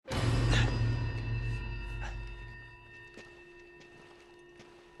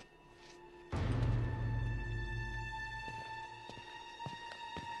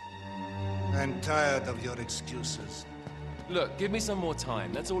I'm tired of your excuses. Look, give me some more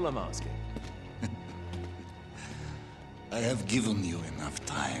time. That's all I'm asking. I have given you enough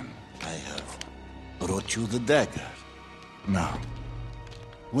time. I have brought you the dagger. Now,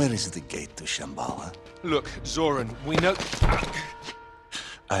 where is the gate to Shambhala? Look, Zoran, we know...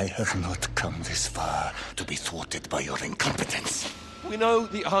 I have not come this far to be thwarted by your incompetence. We know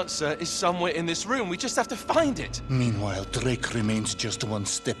the answer is somewhere in this room. We just have to find it. Meanwhile, Drake remains just one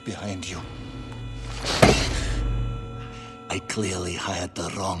step behind you. I clearly hired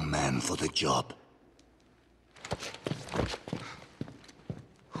the wrong man for the job.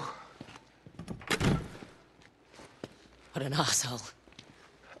 What an asshole.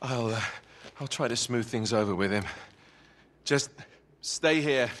 I'll try to smooth things over with him. Just stay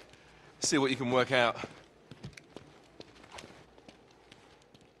here. See what you can work out.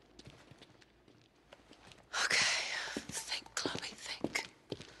 Okay. Think, Chloe, think.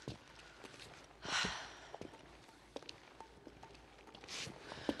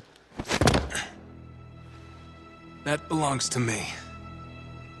 That belongs to me.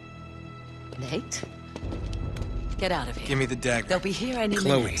 Nate? Get out of here. Give me the dagger. They'll be here any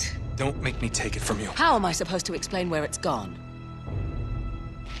Chloe, minute. don't make me take it from you. How am I supposed to explain where it's gone?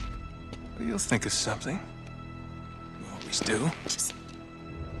 You'll think of something. You always do.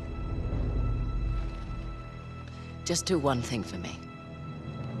 Just do one thing for me.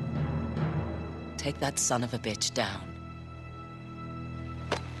 Take that son of a bitch down.